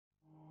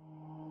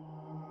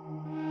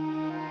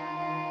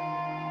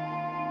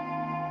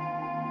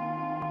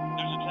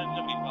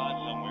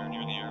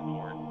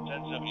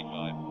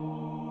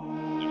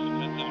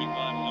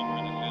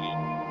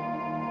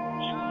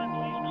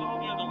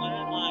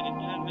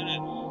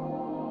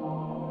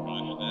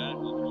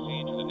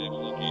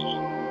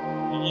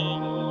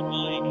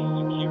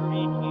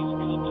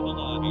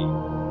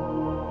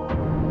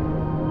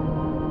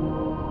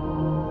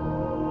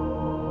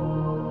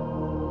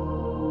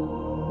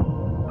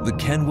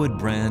KENWOOD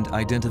brand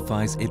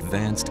identifies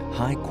advanced,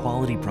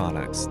 high-quality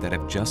products that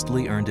have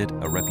justly earned it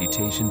a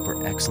reputation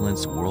for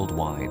excellence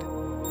worldwide,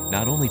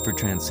 not only for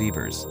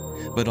transceivers,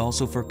 but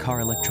also for car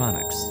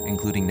electronics,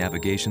 including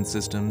navigation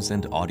systems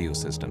and audio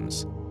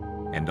systems.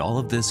 And all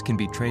of this can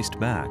be traced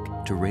back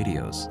to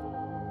radios.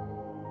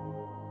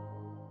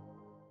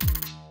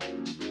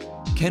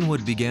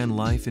 KENWOOD began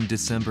life in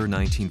December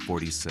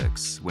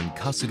 1946 when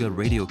Kasuga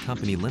Radio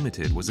Company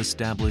Limited was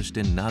established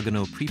in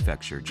Nagano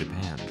Prefecture,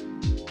 Japan.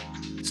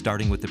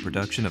 Starting with the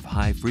production of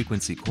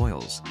high-frequency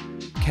coils,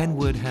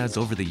 KENWOOD has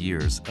over the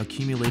years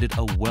accumulated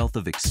a wealth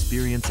of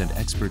experience and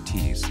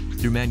expertise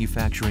through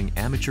manufacturing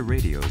amateur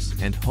radios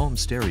and home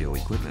stereo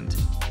equipment.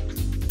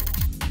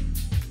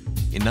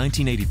 In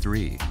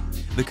 1983,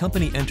 the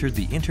company entered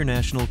the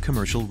international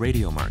commercial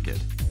radio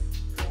market.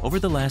 Over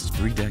the last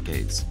 3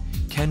 decades,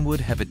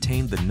 KENWOOD have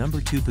attained the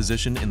 #2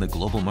 position in the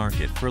global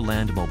market for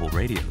land mobile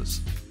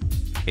radios.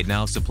 It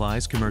now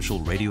supplies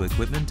commercial radio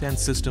equipment and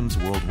systems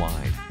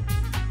worldwide.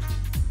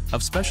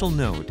 Of special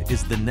note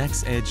is the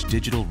NEXEDGE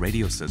digital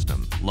radio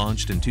system,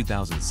 launched in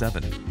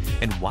 2007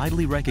 and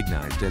widely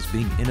recognized as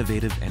being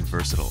innovative and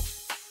versatile.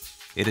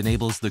 It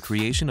enables the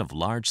creation of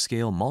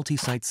large-scale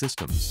multi-site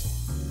systems.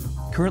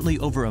 Currently,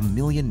 over 1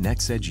 million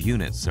NEXEDGE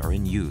units are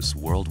in use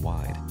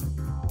worldwide.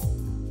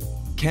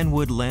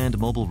 KENWOOD land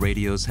mobile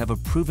radios have a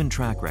proven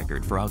track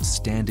record for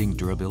outstanding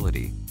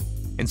durability,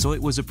 and so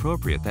it was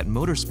appropriate that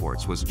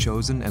motorsports was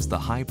chosen as the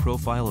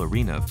high-profile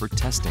arena for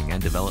testing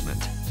and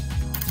development.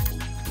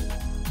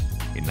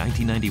 In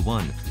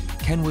 1991,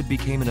 KENWOOD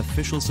became an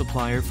official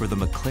supplier for the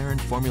McLaren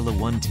Formula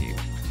One team,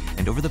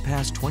 and over the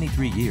past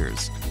 23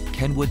 years,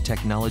 KENWOOD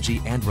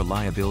technology and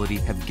reliability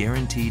have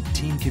guaranteed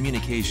team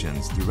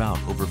communications throughout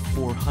over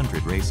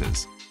 400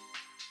 races.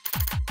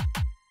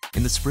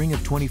 In the spring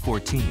of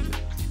 2014,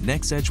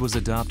 NEXEDGE was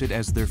adopted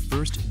as their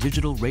first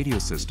digital radio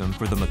system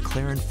for the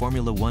McLaren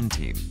Formula One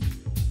team.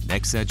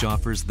 NEXEDGE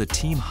offers the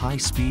team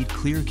high-speed,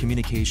 clear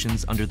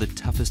communications under the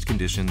toughest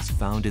conditions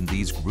found in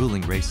these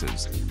grueling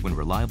races, when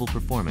reliable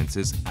performance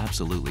is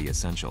absolutely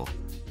essential.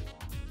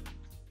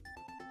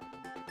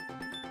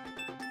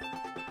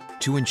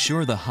 To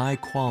ensure the high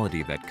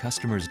quality that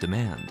customers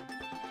demand,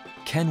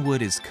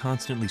 KENWOOD is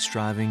constantly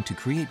striving to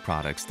create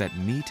products that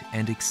meet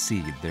and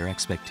exceed their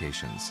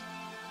expectations.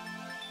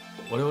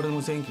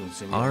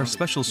 Our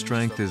special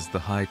strength is the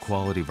high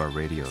quality of our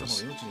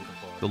radios.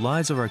 The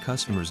lives of our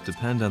customers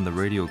depend on the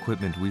radio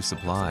equipment we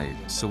supply,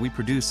 so we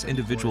produce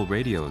individual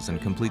radios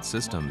and complete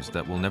systems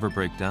that will never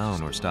break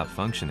down or stop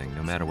functioning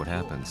no matter what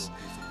happens.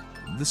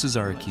 This is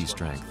our key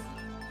strength.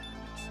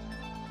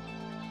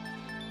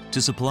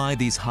 To supply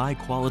these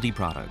high-quality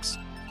products,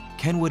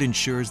 KENWOOD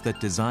ensures that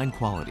design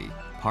quality,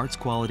 parts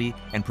quality,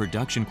 and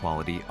production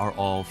quality are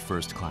all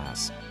first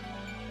class.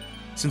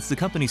 Since the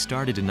company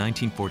started in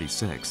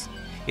 1946,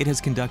 it has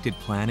conducted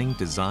planning,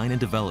 design, and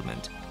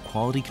development,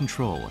 quality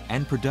control,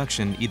 and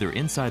production either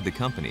inside the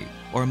company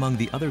or among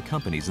the other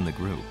companies in the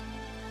group.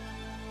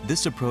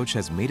 This approach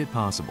has made it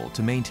possible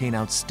to maintain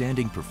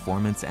outstanding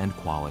performance and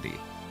quality.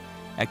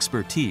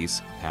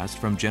 Expertise, passed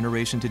from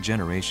generation to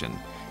generation,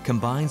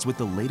 combines with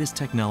the latest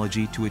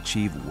technology to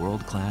achieve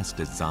world-class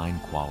design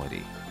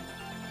quality.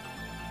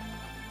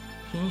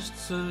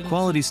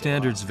 Quality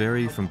standards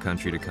vary from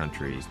country to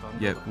country,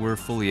 yet we're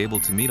fully able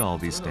to meet all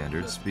these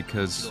standards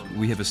because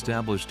we have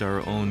established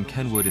our own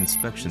KENWOOD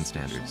inspection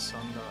standards,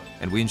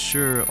 and we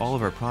ensure all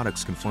of our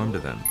products conform to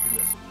them.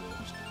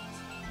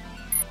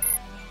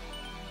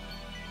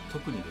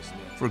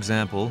 For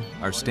example,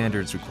 our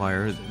standards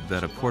require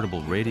that a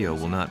portable radio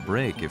will not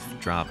break if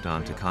dropped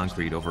onto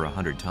concrete over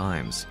 100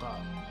 times.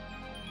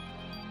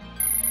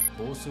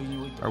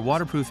 Our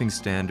waterproofing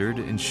standard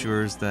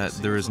ensures that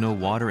there is no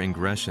water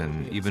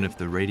ingression even if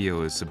the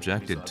radio is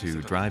subjected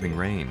to driving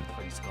rain.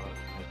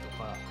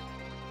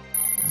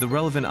 The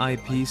relevant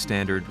IP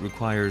standard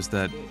requires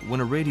that when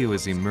a radio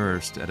is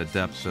immersed at a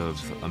depth of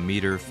 1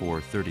 meter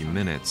for 30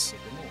 minutes,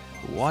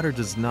 water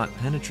does not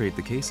penetrate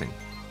the casing.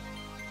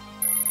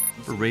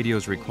 For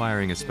radios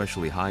requiring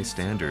especially high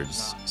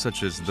standards,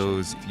 such as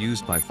those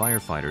used by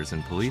firefighters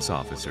and police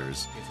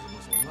officers,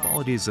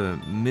 quality is a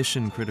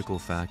mission-critical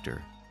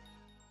factor.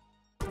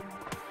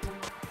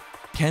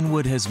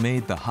 KENWOOD has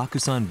made the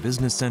Hakusan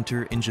Business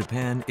Center in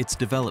Japan its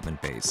development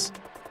base,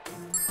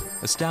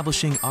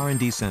 establishing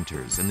R&D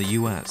centers in the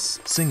US,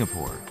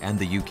 Singapore, and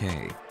the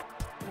UK.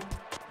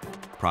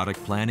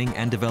 Product planning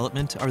and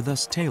development are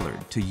thus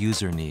tailored to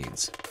user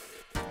needs.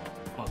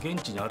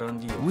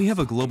 We have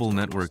a global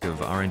network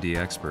of R&D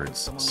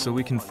experts, so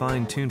we can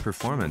fine-tune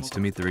performance to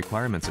meet the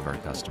requirements of our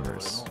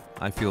customers.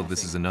 I feel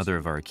this is another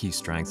of our key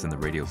strengths in the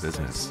radio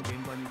business.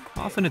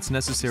 Often it's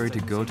necessary to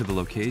go to the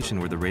location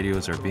where the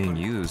radios are being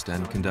used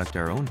and conduct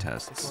our own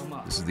tests.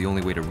 This is the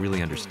only way to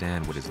really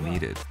understand what is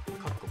needed.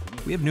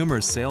 We have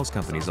numerous sales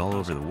companies all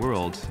over the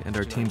world, and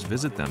our teams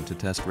visit them to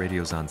test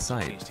radios on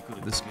site.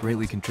 This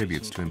greatly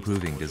contributes to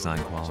improving design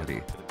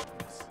quality.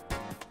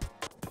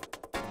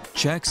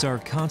 Checks are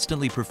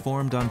constantly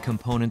performed on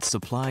components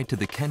supplied to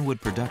the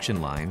KENWOOD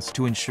production lines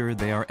to ensure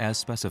they are as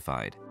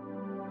specified.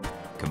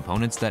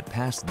 Components that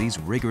pass these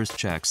rigorous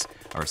checks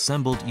are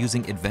assembled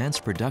using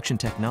advanced production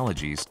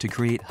technologies to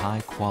create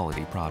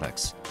high-quality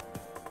products.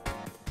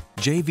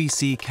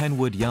 JVC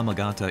KENWOOD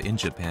Yamagata in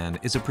Japan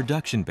is a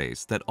production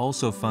base that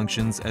also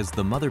functions as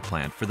the mother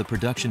plant for the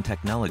production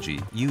technology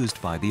used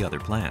by the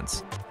other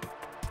plants.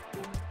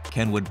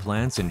 KENWOOD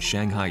plants in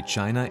Shanghai,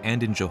 China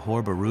and in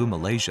Johor Bahru,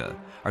 Malaysia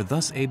are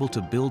thus able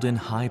to build in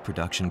high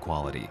production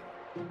quality.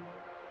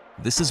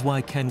 This is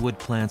why KENWOOD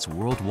plants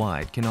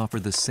worldwide can offer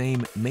the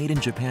same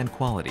made-in-Japan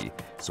quality,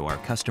 so our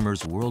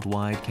customers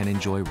worldwide can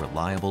enjoy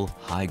reliable,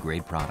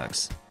 high-grade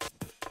products.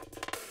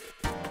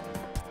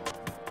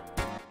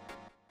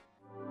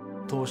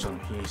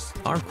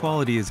 Our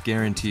quality is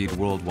guaranteed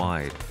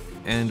worldwide,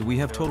 and we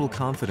have total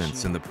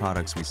confidence in the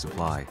products we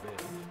supply.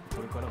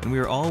 And we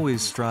are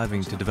always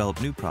striving to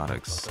develop new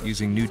products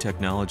using new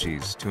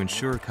technologies to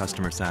ensure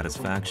customer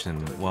satisfaction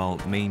while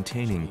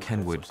maintaining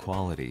KENWOOD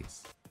quality.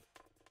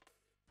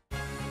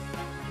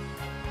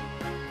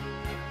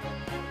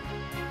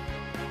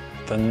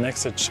 The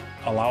NEXEDGE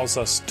allows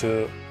us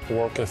to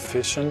work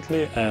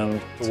efficiently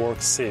and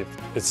work safe.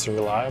 It's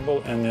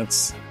reliable and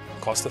it's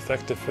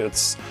cost-effective.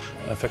 It's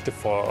effective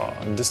for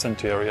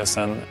distant areas,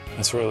 and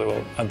it's really,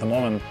 well, at the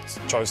moment,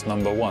 choice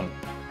number one.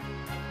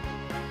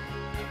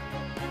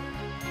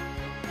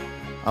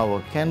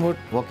 Our KENWOOD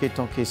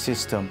walkie-talkie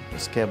system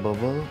is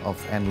capable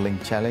of handling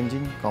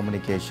challenging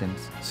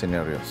communications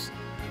scenarios.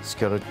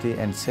 Security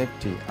and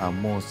safety are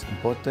most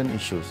important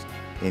issues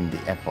in the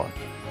airport,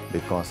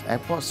 because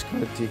airport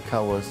security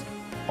covers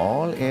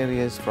all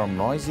areas from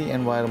noisy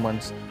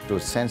environments to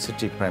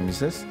sensitive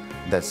premises.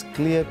 Thus,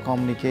 clear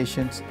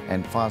communications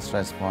and fast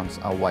response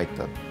are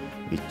vital.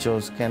 We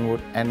chose KENWOOD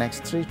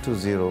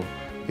NX320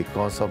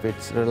 because of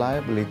its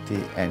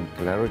reliability and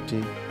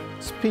clarity.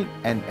 Speed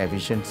and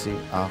efficiency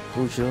are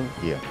crucial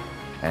here,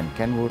 and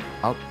KENWOOD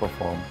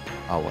outperform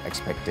our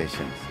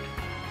expectations.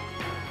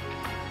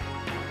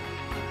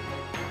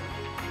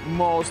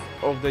 Most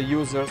of the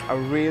users are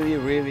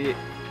really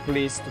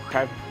pleased to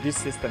have this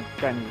system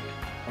KENWOOD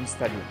on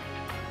stadium.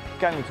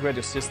 KENWOOD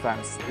radio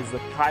systems is the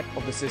type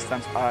of the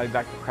systems I'd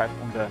like to have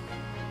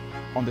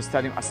on the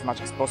stadium as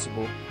much as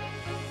possible.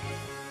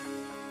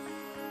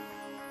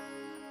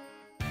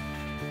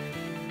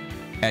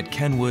 At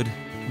KENWOOD,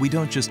 we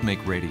don't just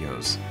make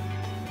radios.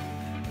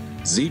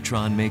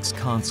 Zetron makes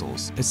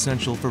consoles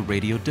essential for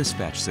radio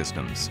dispatch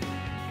systems.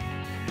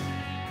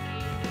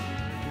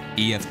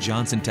 E.F.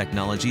 Johnson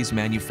Technologies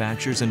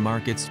manufactures and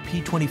markets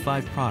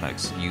P25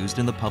 products used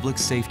in the public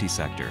safety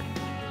sector.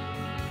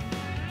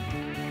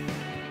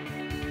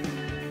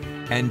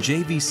 And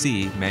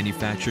JVC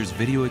manufactures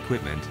video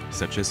equipment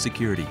such as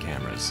security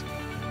cameras.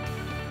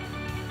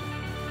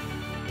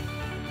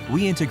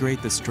 We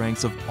integrate the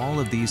strengths of all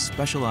of these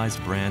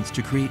specialized brands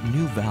to create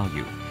new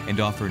value and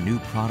offer new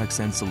products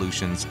and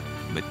solutions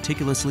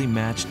meticulously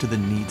matched to the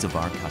needs of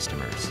our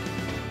customers.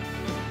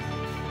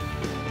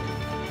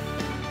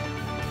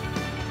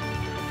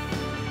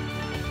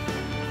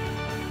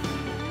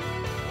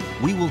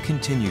 We will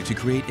continue to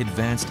create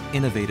advanced,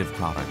 innovative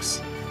products.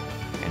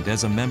 And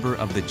as a member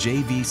of the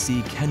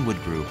JVC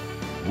KENWOOD Group,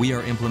 we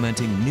are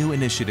implementing new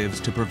initiatives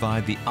to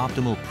provide the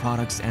optimal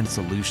products and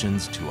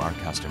solutions to our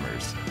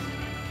customers.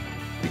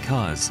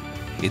 Because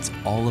it's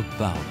all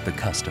about the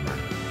customer.